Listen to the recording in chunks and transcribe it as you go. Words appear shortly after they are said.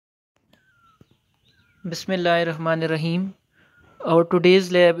Bismillahirrahmanirrahim. Our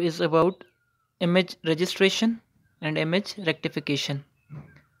today's lab is about image registration and image rectification.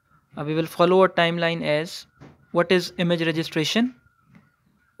 We will follow a timeline as what is image registration,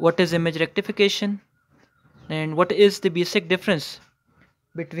 what is image rectification, and what is the basic difference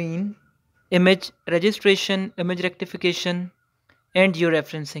between image registration, image rectification, and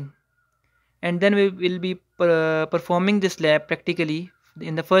georeferencing. And then we will be performing this lab practically.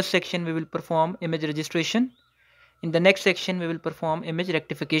 In the first section, we will perform image registration. In the next section, we will perform image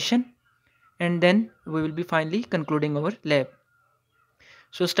rectification, and then we will be finally concluding our lab.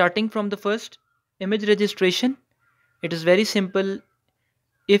 So starting from the first, image registration, it is very simple.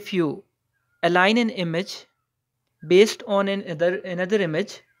 If you align an image based on another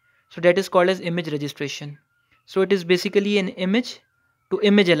image, so that is called as image registration. So it is basically an image to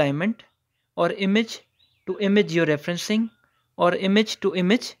image alignment, or image to image georeferencing, or image to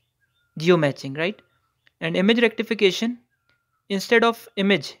image geomatching, right? And image rectification, instead of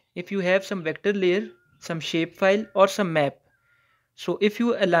image, if you have some vector layer, some shapefile, or some map, so if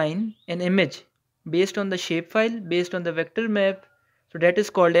you align an image based on the shapefile, based on the vector map, so that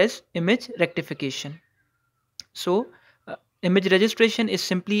is called as image rectification. So image registration is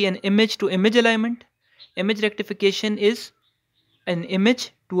simply an image to image alignment. Image rectification is an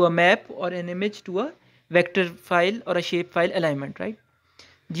image to a map or an image to a vector file or a shapefile alignment, right?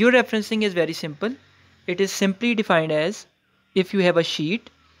 Georeferencing is very simple. It is simply defined as if you have a sheet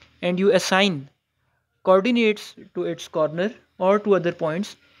and you assign coordinates to its corner or to other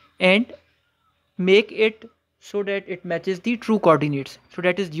points and make it so that it matches the true coordinates. So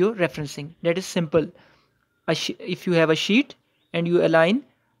that is georeferencing. That is simple. If you have a sheet and you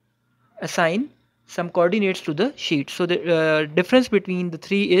assign some coordinates to the sheet. So the difference between the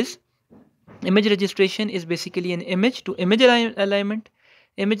three is image registration is basically an image to image alignment.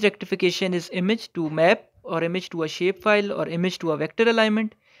 Image rectification is image to map or image to a shapefile or image to a vector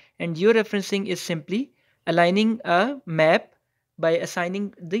alignment. And georeferencing is simply aligning a map by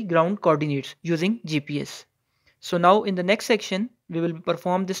assigning the ground coordinates using GPS. So now in the next section, we will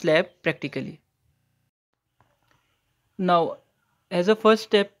perform this lab practically. Now, as a first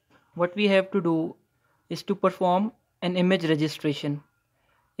step, what we have to do is to perform an image registration.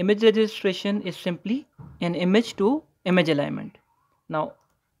 Image registration is simply an image to image alignment. Now,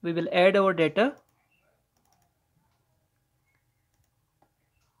 we will add our data.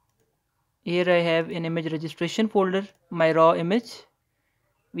 Here I have an image registration folder, my raw image.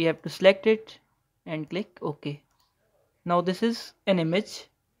 We have to select it and click OK. Now this is an image,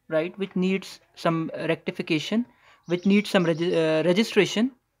 right, which needs some rectification, which needs some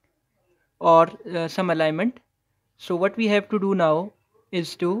registration or some alignment. So what we have to do now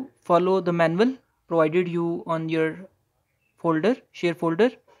is to follow the manual provided you on your folder, share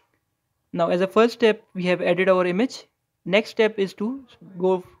folder. Now as a first step, we have added our image. Next step is to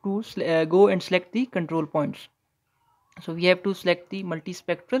go and select the control points. So we have to select the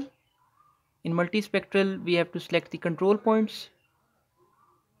multispectral. In multispectral, we have to select the control points.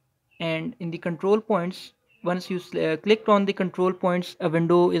 And in the control points, once you clicked on the control points, a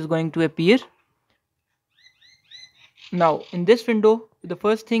window is going to appear. Now in this window, the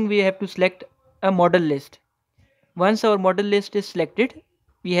first thing we have to select a model list. Once our model list is selected,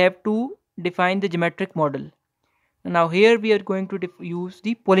 we have to define the geometric model. Now here we are going to use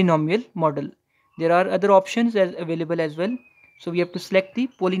the polynomial model. There are other options available as well. So we have to select the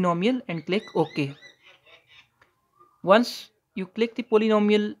polynomial and click OK. Once you click the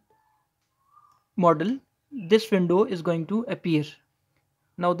polynomial model, this window is going to appear.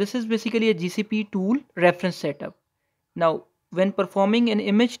 Now this is basically a GCP tool reference setup. Now when performing an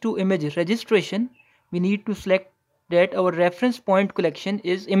image to image registration, we need to select that our reference point collection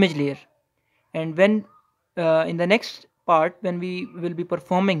is image layer. And when in the next part, when we will be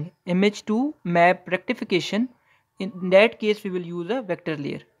performing image to map rectification, in that case we will use a vector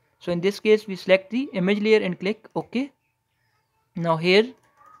layer. So in this case we select the image layer and click OK. Now here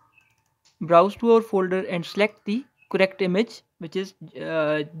browse to our folder and select the correct image, which is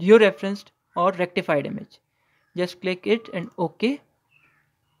georeferenced or rectified image. Just click it and OK.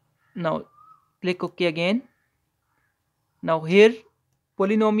 Now click OK again. Now here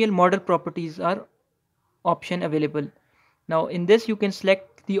polynomial model properties are option available. Now in this you can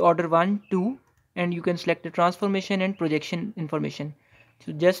select the order 1, 2, and you can select the transformation and projection information.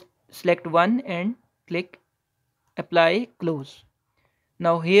 So just select one and click apply, close.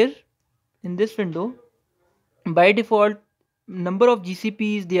 Now here in this window, by default number of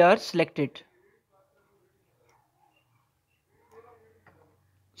GCPs they are selected.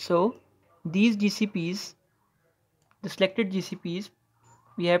 So these GCPs, the selected GCPs,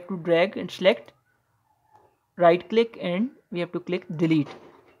 we have to drag and select right click and we have to click delete.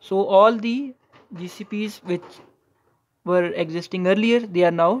 So all the GCPs which were existing earlier, they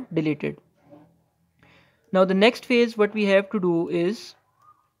are now deleted. Now the next phase what we have to do is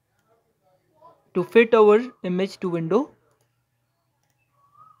to fit our image to window,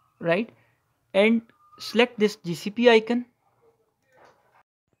 right, and select this GCP icon.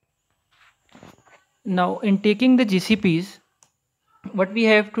 Now in taking the GCPs, what we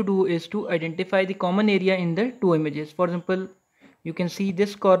have to do is to identify the common area in the two images. For example, you can see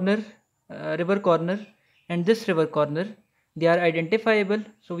this corner, river corner, and this river corner, they are identifiable.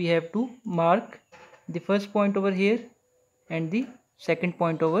 So we have to mark the first point over here and the second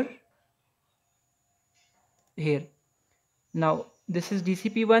point over here. Now this is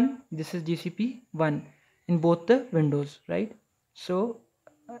GCP1, this is GCP1 in both the windows, right? So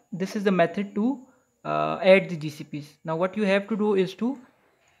this is the method to add the GCPs. Now what you have to do is to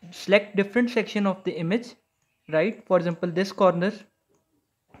select different section of the image, right? For example, this corner,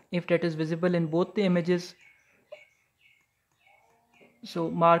 if that is visible in both the images,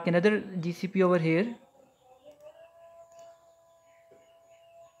 so mark another GCP over here,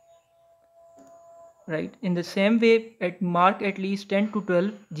 right? In the same way, mark at least 10 to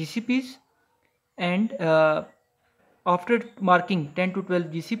 12 GCPs, and after marking 10 to 12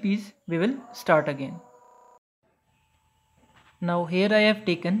 GCPs, we will start again. Now here I have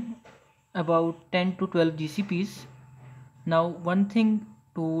taken about 10 to 12 GCPs. Now one thing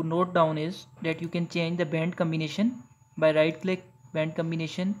to note down is that you can change the band combination by right click band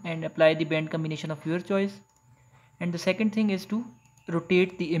combination and apply the band combination of your choice. And the second thing is to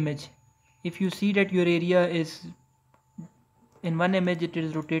rotate the image. If you see that your area is in one image it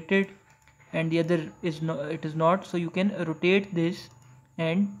is rotated and the other is it is not, so you can rotate this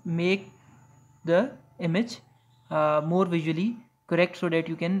and make the image more visually correct so that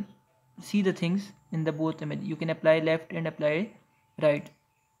you can see the things in the both image. You can apply left and apply right.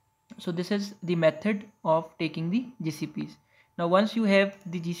 So this is the method of taking the GCPs. Now once you have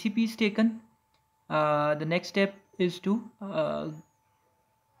the GCPs taken, the next step is to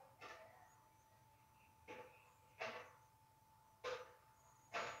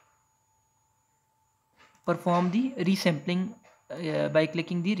perform the resampling by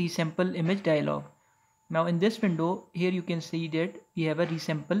clicking the resample image dialog. Now in this window here you can see that we have a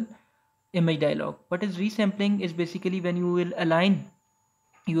resample image dialog. What is resampling is basically when you will align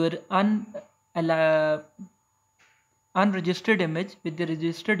your unregistered image with the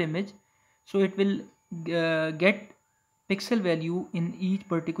registered image, so it will get pixel value in each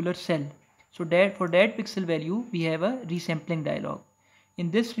particular cell. So that for that pixel value we have a resampling dialog. In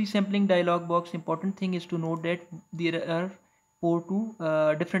this resampling dialog box, important thing is to note that there are two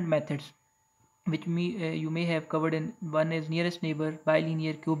different methods which you may have covered in. One is nearest neighbor,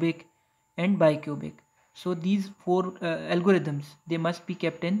 bilinear, cubic, and bicubic. So these four algorithms, they must be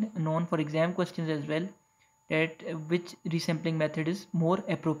kept in known for exam questions as well, that which resampling method is more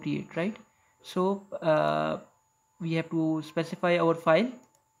appropriate, right? So we have to specify our file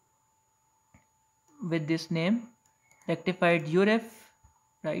with this name, rectified georef,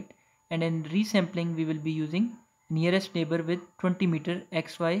 right? And in resampling we will be using nearest neighbor with 20 meter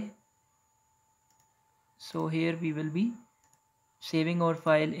xy. So here we will be saving our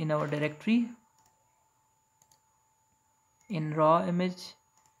file in our directory in raw image,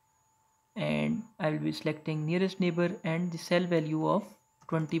 and I will be selecting nearest neighbor and the cell value of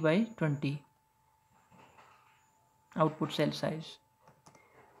 20 by 20 output cell size,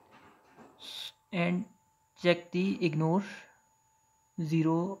 and check the ignore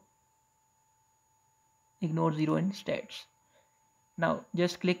zero in stats. Now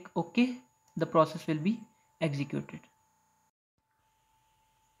just click OK, the process will be executed.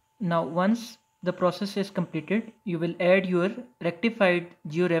 Now once the process is completed, you will add your rectified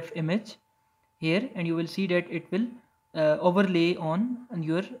georef image here, and you will see that it will overlay on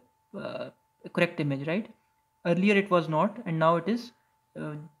your correct image, right? Earlier it was not, and now it is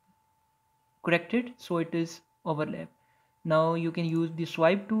corrected, so it is overlap. Now you can use the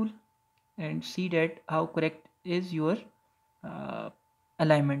swipe tool and see that how correct is your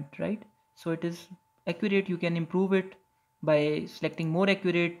alignment, right? So it is accurate. You can improve it by selecting more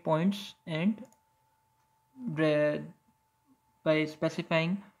accurate points and by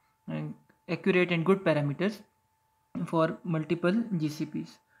specifying accurate and good parameters for multiple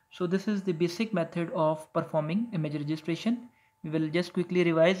GCPs. So this is the basic method of performing image registration. We will just quickly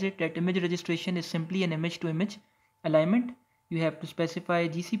revise it, that image registration is simply an image to image alignment. You have to specify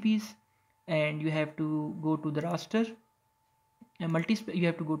GCPs and you have to go to the raster and you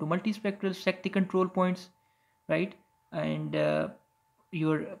have to go to multispectral, select the control points, right? And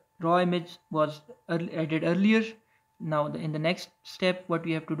your raw image was added earlier. Now in the next step, what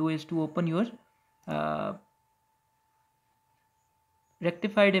we have to do is to open your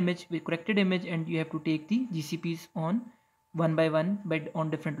rectified image with corrected image, and you have to take the GCPs on one by one but on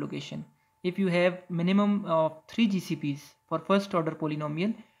different location. If you have minimum of 3 GCPs for first order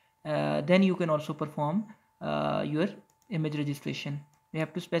polynomial, then you can also perform your image registration. You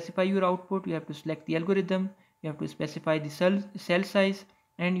have to specify your output, you have to select the algorithm, you have to specify the cell size,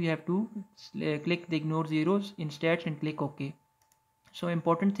 and you have to click the ignore zeros in stats and click OK. So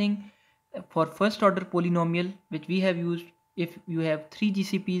important thing, for first order polynomial which we have used, if you have 3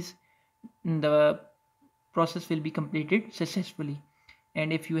 GCPs, the process will be completed successfully.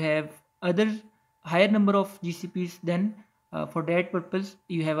 And if you have other higher number of GCPs, then for that purpose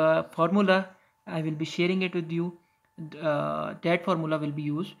you have a formula. I will be sharing it with you. That formula will be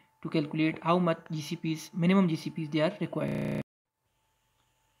used to calculate how much GCPs, minimum GCPs they are required.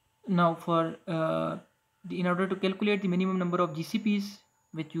 Now for in order to calculate the minimum number of GCPs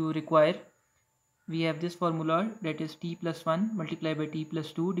which you require, we have this formula, that is t plus 1 multiplied by t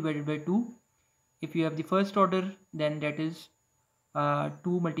plus 2 divided by 2. If you have the first order, then that is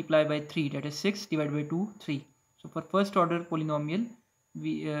 2 multiplied by 3, that is 6 divided by 2, 3. So for first order polynomial,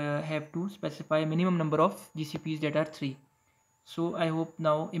 we have to specify a minimum number of GCPs, that are 3. So I hope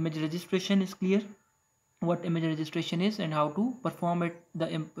now image registration is clear, what image registration is and how to perform it,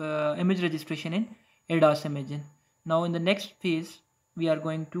 the image registration in erdas image. Now in the next phase, we are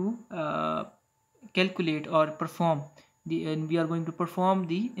going to calculate or perform the, and we are going to perform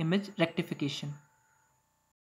the image rectification.